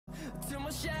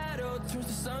shadow turns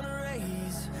to sun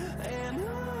rays, and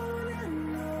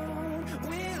on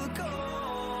we'll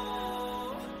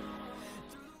go.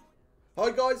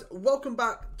 Hi guys, welcome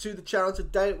back to the channel.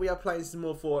 Today we are playing some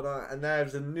more Fortnite, and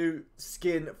there's a new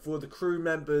skin for the crew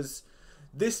members.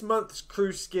 This month's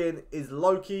crew skin is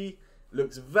Loki.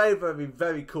 Looks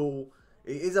very cool.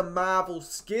 It is a Marvel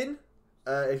skin.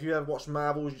 If you ever watched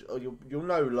Marvel, you'll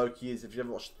know who Loki is if you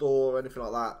ever watched Thor or anything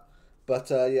like that.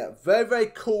 But yeah, very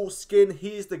cool skin.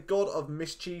 He is the god of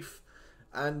mischief,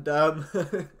 and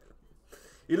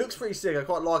he looks pretty sick. I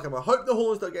quite like him. I hope the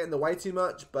horns don't get in the way too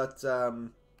much, but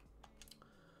gonna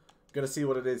see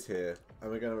what it is here, and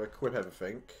we're gonna equip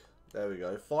everything. There we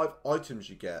go. 5 items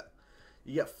you get.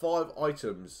 You get 5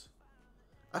 items.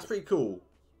 That's pretty cool.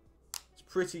 It's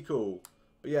pretty cool.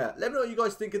 But yeah, let me know what you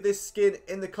guys think of this skin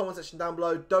in the comment section down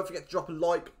below. Don't forget to drop a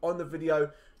like on the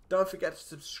video. Don't forget to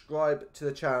subscribe to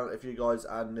the channel if you guys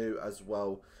are new as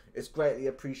well. It's greatly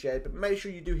appreciated. But make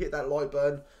sure you do hit that like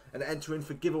button and enter in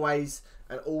for giveaways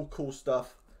and all cool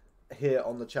stuff here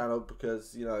on the channel,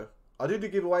 because, you know, I do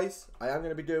giveaways. I am going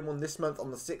to be doing one this month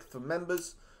on the 6th for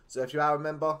members. So if you are a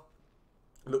member,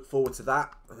 look forward to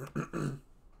that.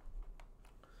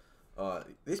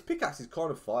 This pickaxe is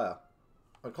kind of fire.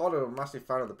 I'm kind of a massive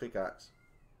fan of the pickaxe.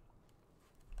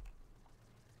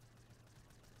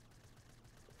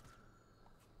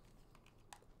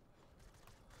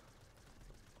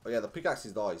 Oh yeah, the pickaxe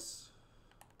is nice.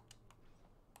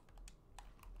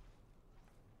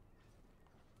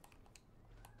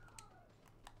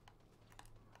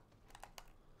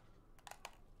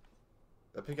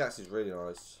 The pickaxe is really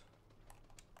nice.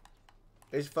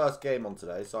 It's first game on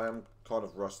today, so I am kind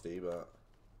of rusty, but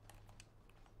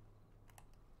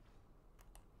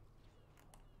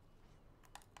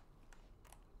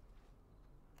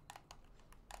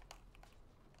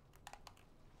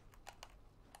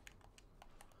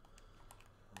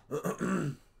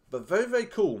but very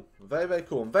cool. Very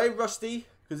cool. I'm very rusty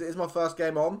because it is my first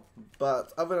game on,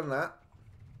 but other than that,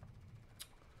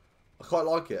 I quite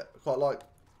like it. I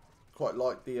quite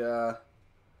like the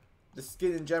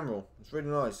skin in general. It's really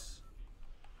nice.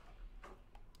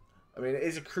 I mean, it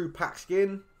is a crew pack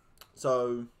skin,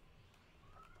 so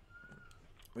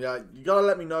yeah, you gotta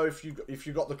let me know if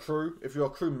you got the crew, if you're a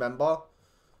crew member.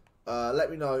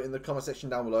 Let me know in the comment section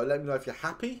down below. Let me know if you're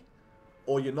happy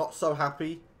or you're not so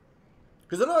happy.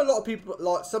 Because I know a lot of people,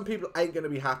 like, some people ain't going to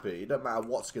be happy. It doesn't matter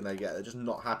what skin they get. They're just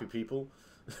not happy people.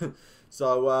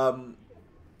 So,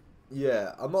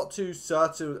 yeah, I'm not too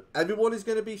certain. Everyone is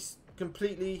going to be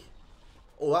completely...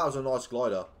 Oh, that was a nice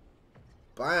glider.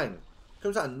 Bang.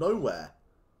 Comes out of nowhere.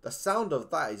 The sound of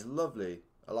that is lovely.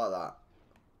 I like that.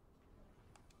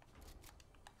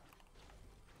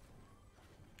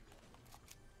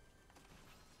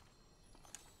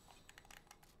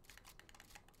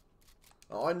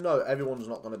 I know everyone's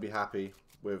not going to be happy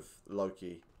with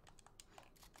Loki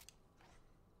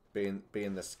being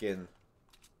the skin,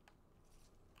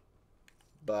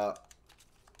 but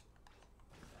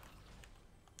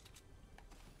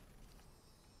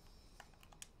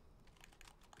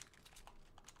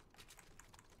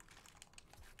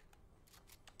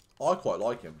I quite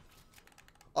like him.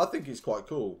 I think he's quite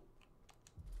cool.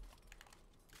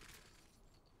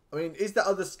 I mean, is there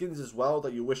other skins as well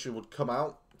that you wish it would come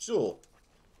out? Sure.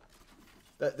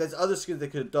 There's other skins they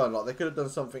could have done. Like, they could have done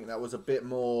something that was a bit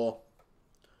more,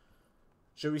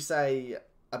 should we say,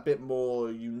 a bit more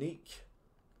unique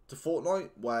to Fortnite,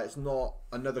 where it's not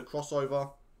another crossover.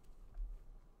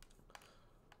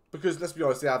 Because, let's be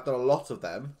honest, they have done a lot of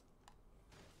them.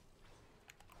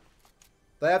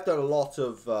 They have done a lot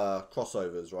of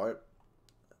crossovers, right?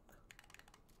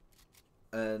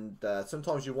 And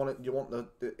sometimes you want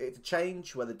it to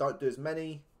change, where they don't do as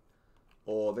many,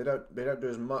 or they don't do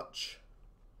as much.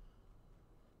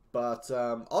 But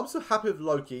I'm so happy with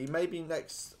Loki. Maybe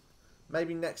next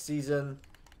season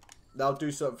they'll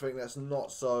do something that's not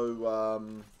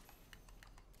so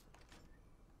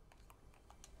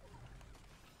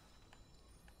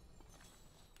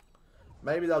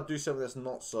maybe they'll do something that's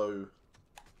not so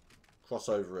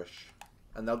crossover-ish,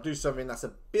 and they'll do something that's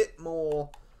a bit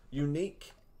more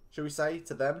unique, shall we say,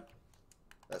 to them.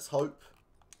 Let's hope.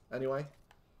 Anyway,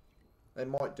 they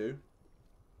might do.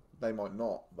 They might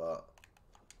not, but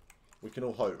we can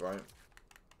all hope, right?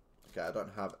 Okay, I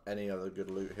don't have any other good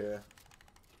loot here.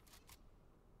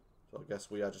 So I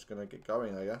guess we are just going to get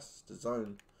going, I guess, to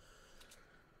zone.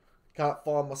 Can't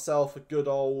find myself a good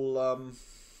old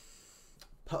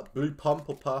blue pump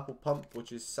or purple pump,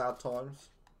 which is sad times.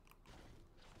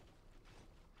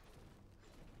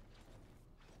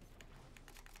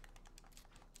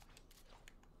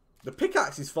 The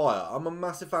pickaxe is fire. I'm a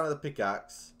massive fan of the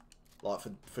pickaxe. Like,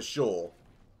 for sure.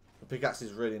 The pickaxe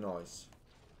is really nice.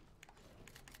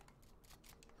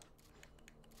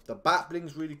 The bat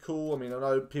bling's really cool. I mean, I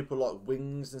know people like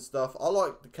wings and stuff. I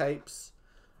like the capes.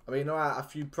 I mean, there are a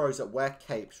few pros that wear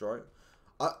capes, right?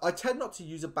 I tend not to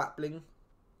use a bat bling.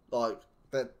 Like,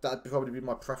 that'd probably be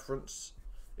my preference.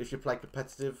 If you play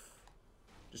competitive,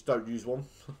 just don't use one.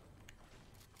 Do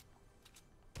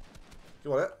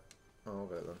you want it? Oh, I'll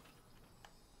get it then. Do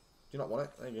you not want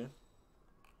it? There you go.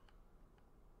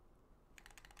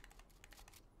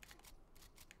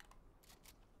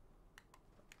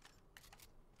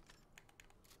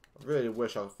 I really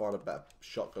wish I could find a better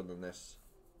shotgun than this.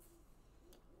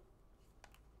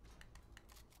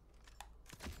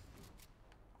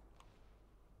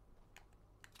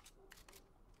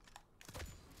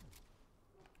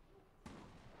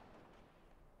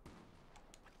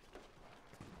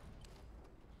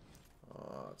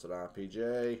 Oh, it's an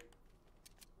RPG.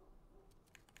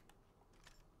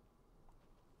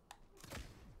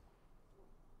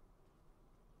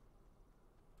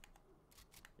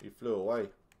 He flew away.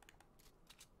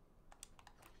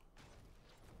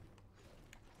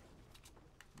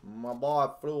 My boy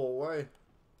flew away.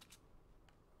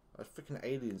 There's freaking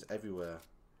aliens everywhere.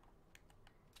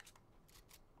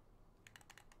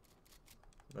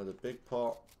 Another big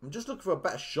pot. I'm just looking for a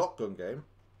better shotgun game.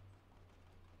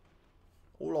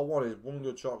 All I want is one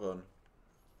good shotgun.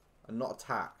 And not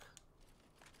attack.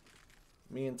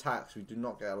 Me and Tax, we do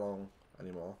not get along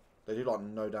anymore. They do like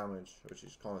no damage, which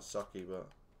is kind of sucky, but...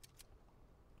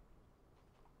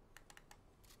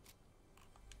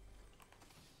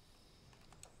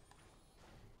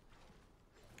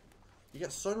 You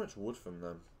get so much wood from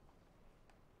them.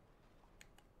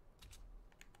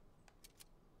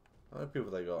 How many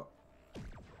people they got?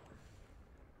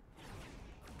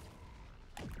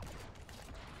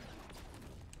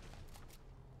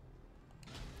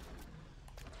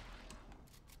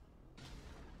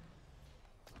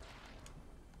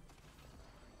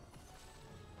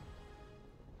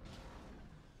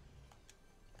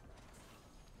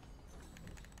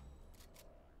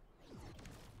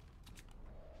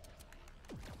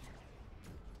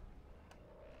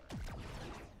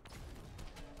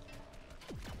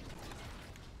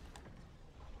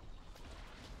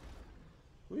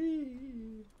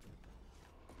 Whee!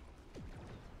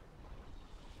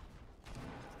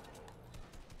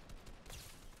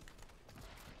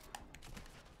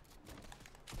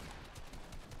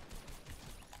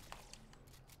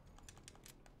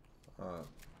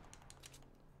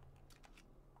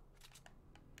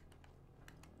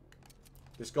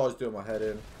 This guy's doing my head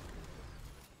in.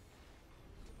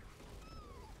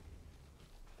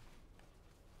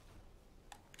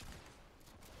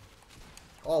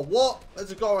 Oh, what?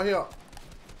 There's a guy right here.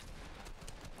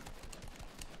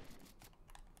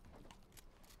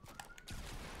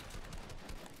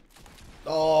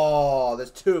 Oh, there's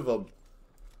two of them.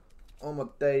 Oh my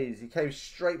days. He came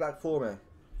straight back for me.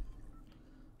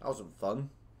 That wasn't fun.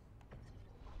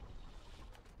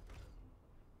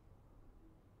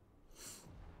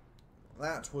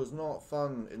 That was not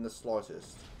fun in the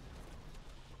slightest.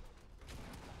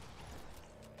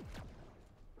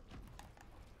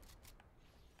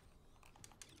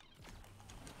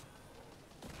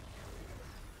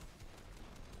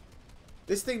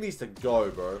 This thing needs to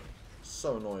go, bro.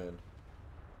 So annoying.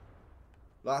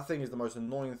 That thing is the most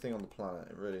annoying thing on the planet.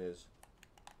 It really is.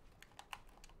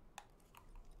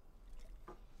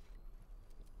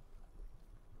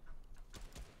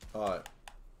 Alright.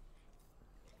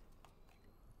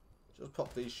 Just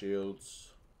pop these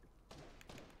shields.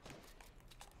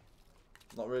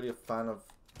 Not really a fan of...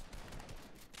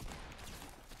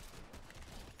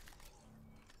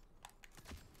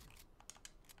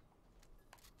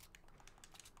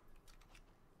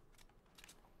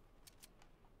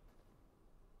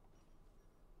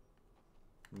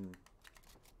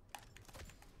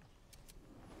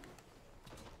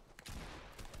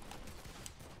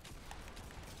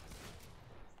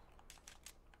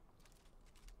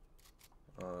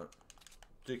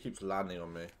 Dude keeps landing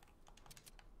on me.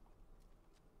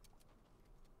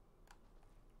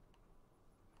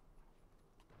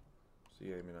 See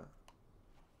you aiming at.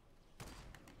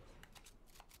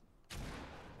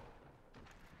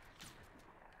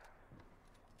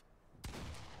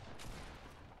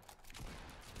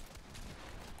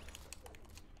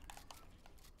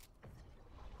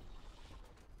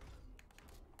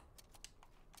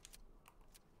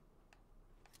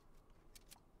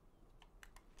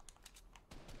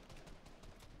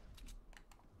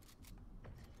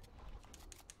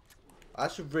 I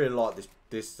actually really like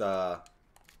this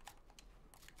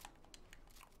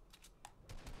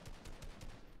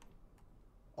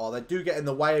Oh, they do get in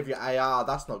the way of your AR.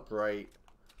 That's not great.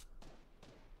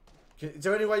 Is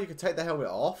there any way you can take the helmet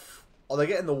off? Oh, they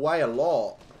get in the way a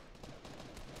lot.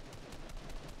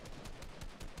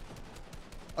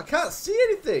 I can't see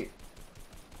anything.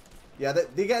 Yeah,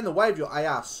 they get in the way of your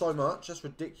AR so much. That's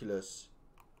ridiculous.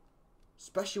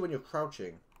 Especially when you're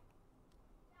crouching.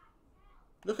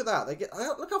 Look at that. They get.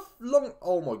 Look how long.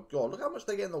 Oh my god. Look how much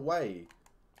they get in the way.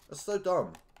 That's so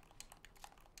dumb.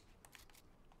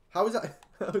 How is that?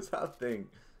 How is that a thing?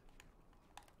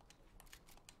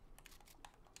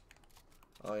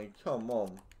 I mean, come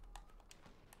on.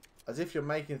 As if you're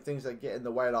making things that get in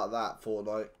the way like that,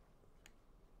 Fortnite.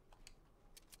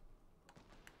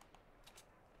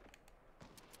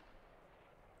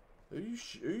 Who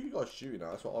you guys shooting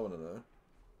at? That's what I want to know.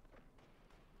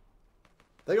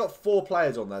 They got 4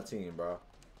 players on their team, bro.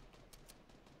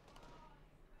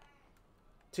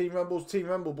 Team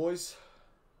Rumble, boys.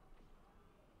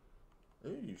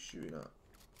 Who are you shooting at?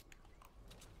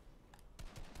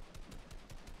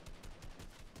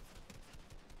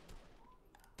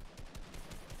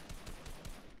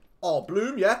 Oh,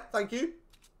 Bloom, yeah, thank you.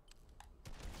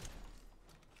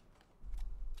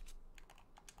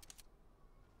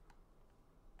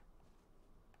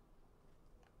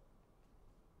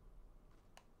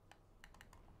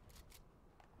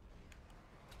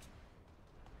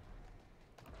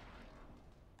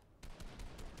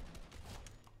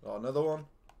 Oh, another one.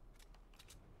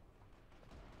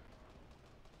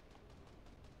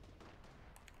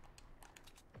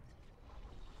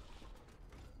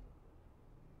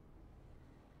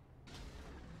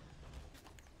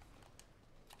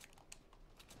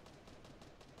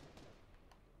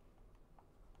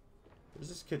 Who's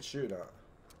this kid shooting at?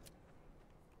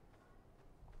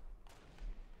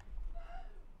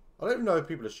 I don't even know if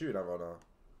people are shooting at right now.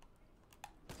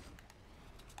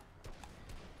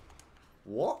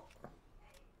 What?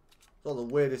 It's not the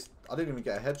weirdest. I didn't even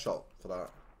get a headshot for that.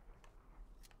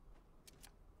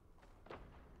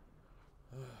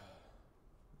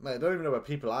 Mate, I don't even know where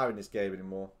people are in this game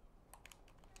anymore.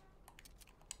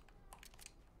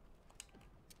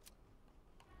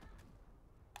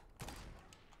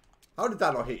 How did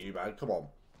that not hit you, man? Come on.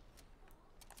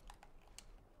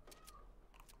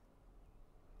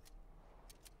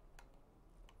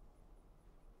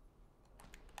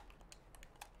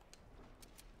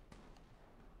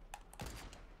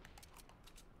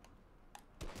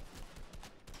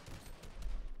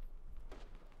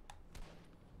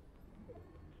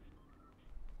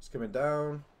 It's coming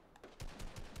down.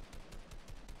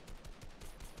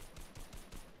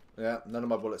 Yeah, none of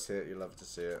my bullets hit. You'll love to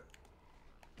see it.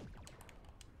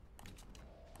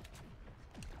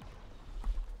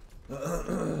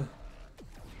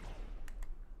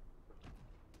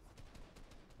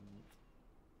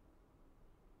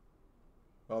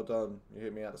 Well done. You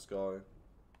hit me out of the sky.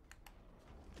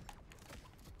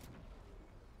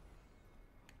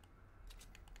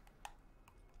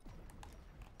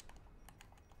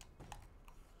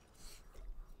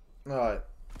 Alright.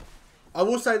 I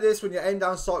will say this, when you aim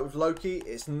down sight with Loki,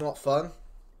 it's not fun.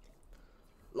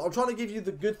 I'm trying to give you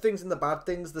the good things and the bad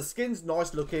things. The skin's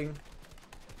nice looking.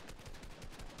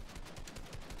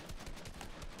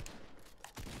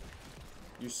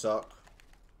 You suck.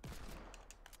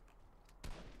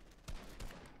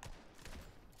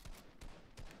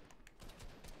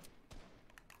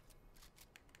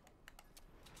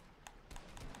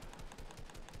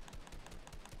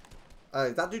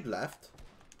 Hey, that dude left.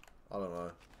 I don't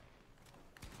know.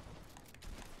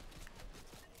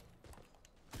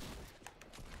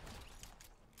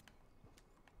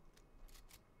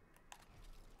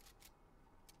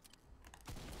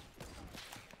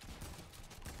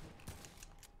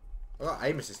 I got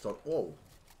aim assist on. Whoa.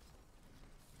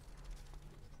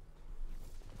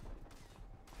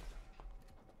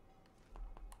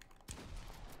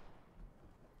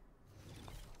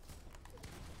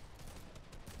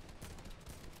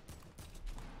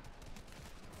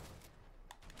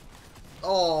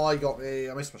 Oh, he got me.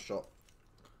 I missed my shot.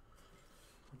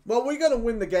 Well, we're going to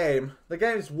win the game. The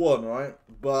game's won, right?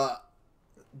 But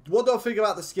what do I think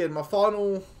about the skin? My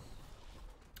final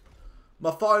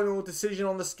decision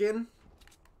on the skin.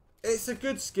 It's a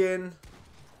good skin.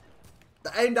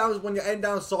 The aim down, when you aim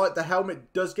down sight, the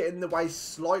helmet does get in the way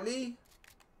slightly,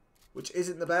 which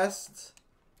isn't the best.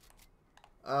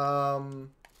 Like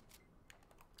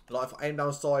if I aim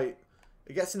down sight,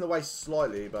 it gets in the way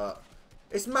slightly, but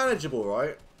it's manageable,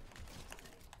 right?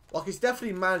 Like, it's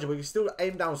definitely manageable. You can still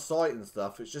aim down sight and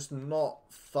stuff. It's just not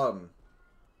fun.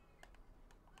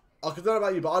 I don't know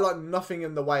about you, but I like nothing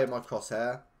in the way of my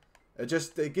crosshair.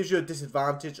 It gives you a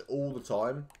disadvantage all the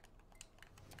time.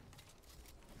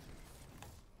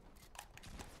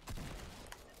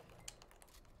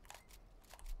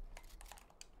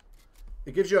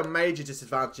 It gives you a major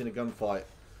disadvantage in a gunfight.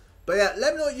 But yeah,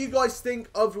 let me know what you guys think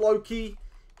of Loki.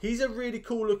 He's a really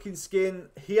cool looking skin.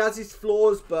 He has his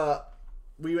flaws, but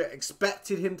we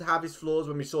expected him to have his flaws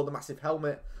when we saw the massive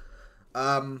helmet.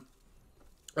 I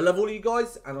love all of you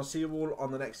guys, and I'll see you all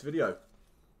on the next video.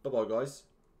 Bye-bye, guys.